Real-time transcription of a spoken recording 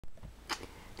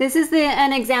This is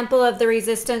an example of the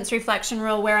resistance reflection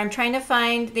rule where I'm trying to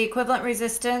find the equivalent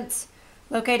resistance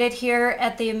located here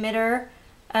at the emitter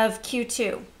of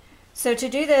Q2. So to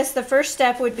do this, the first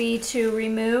step would be to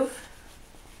remove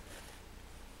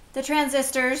the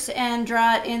transistors and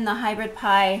draw it in the hybrid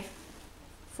pi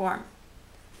form.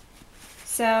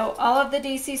 So all of the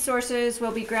DC sources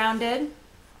will be grounded.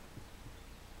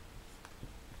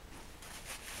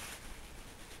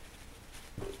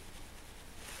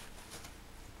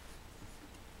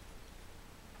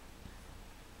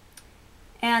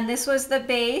 And this was the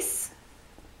base.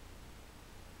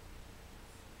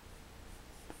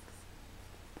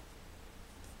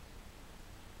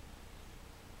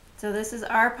 So this is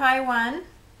R pi 1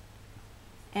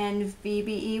 and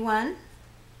VBE1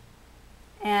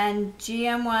 and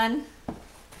GM1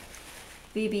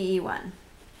 VBE1.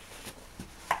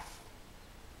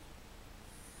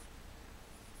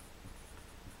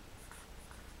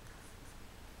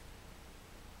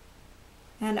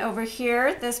 And over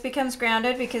here, this becomes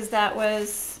grounded because that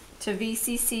was to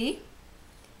VCC.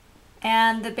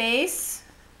 And the base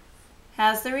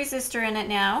has the resistor in it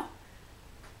now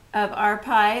of R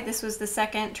pi. This was the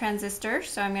second transistor,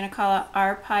 so I'm going to call it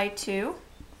R pi 2.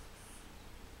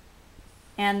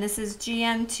 And this is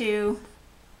GM2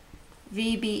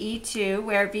 VBE2,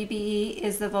 where VBE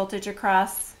is the voltage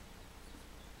across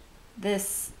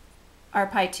this R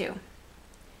pi 2.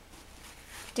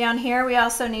 Down here we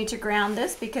also need to ground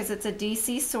this because it's a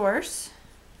DC source,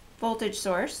 voltage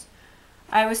source.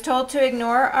 I was told to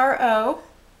ignore RO.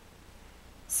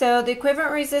 So the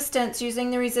equivalent resistance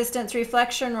using the resistance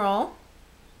reflection rule,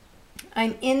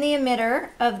 I'm in the emitter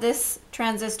of this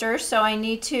transistor, so I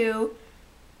need to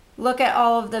look at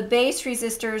all of the base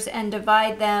resistors and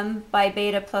divide them by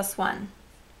beta plus 1.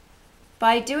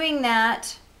 By doing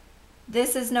that,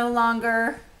 this is no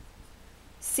longer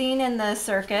seen in the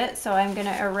circuit, so I'm going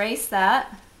to erase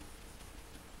that.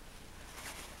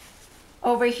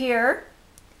 Over here,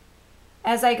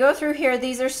 as I go through here,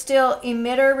 these are still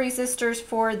emitter resistors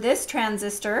for this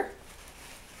transistor.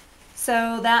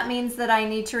 So that means that I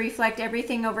need to reflect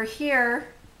everything over here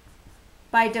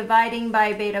by dividing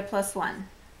by beta plus 1.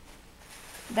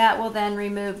 That will then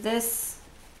remove this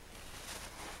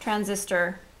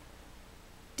transistor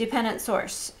dependent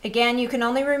source. Again, you can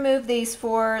only remove these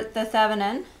for the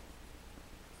Thevenin.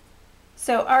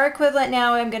 So our equivalent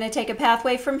now, I'm going to take a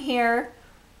pathway from here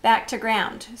back to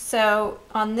ground. So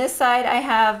on this side I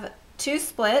have two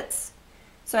splits.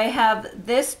 So I have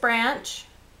this branch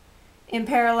in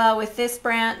parallel with this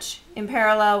branch in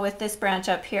parallel with this branch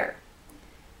up here.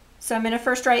 So I'm going to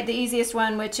first write the easiest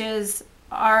one, which is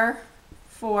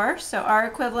R4. So our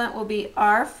equivalent will be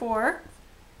R4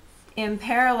 in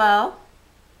parallel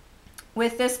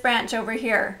with this branch over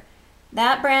here.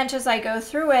 That branch, as I go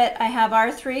through it, I have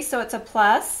R3, so it's a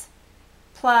plus,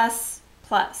 plus,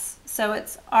 plus. So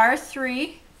it's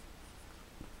R3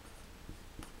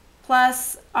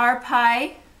 plus R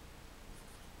pi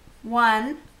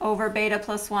 1 over beta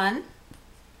plus 1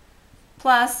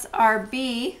 plus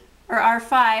RB, or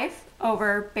R5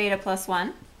 over beta plus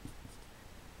 1.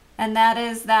 And that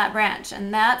is that branch.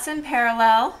 And that's in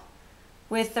parallel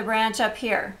with the branch up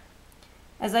here.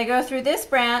 As I go through this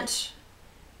branch,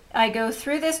 I go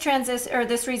through this transistor, or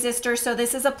this resistor, so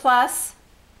this is a plus,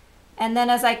 and then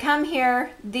as I come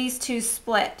here, these two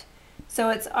split.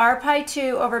 So it's R pi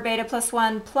 2 over beta plus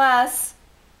 1 plus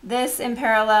this in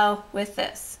parallel with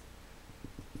this.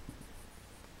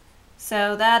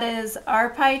 So that is R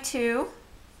pi 2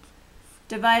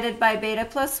 divided by beta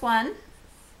plus 1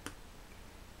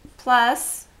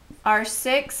 plus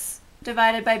R6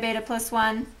 divided by beta plus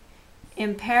 1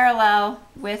 in parallel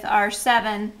with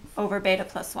R7 over beta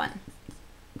plus 1.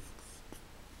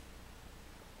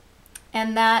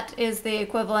 And that is the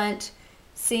equivalent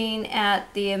seen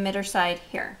at the emitter side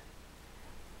here.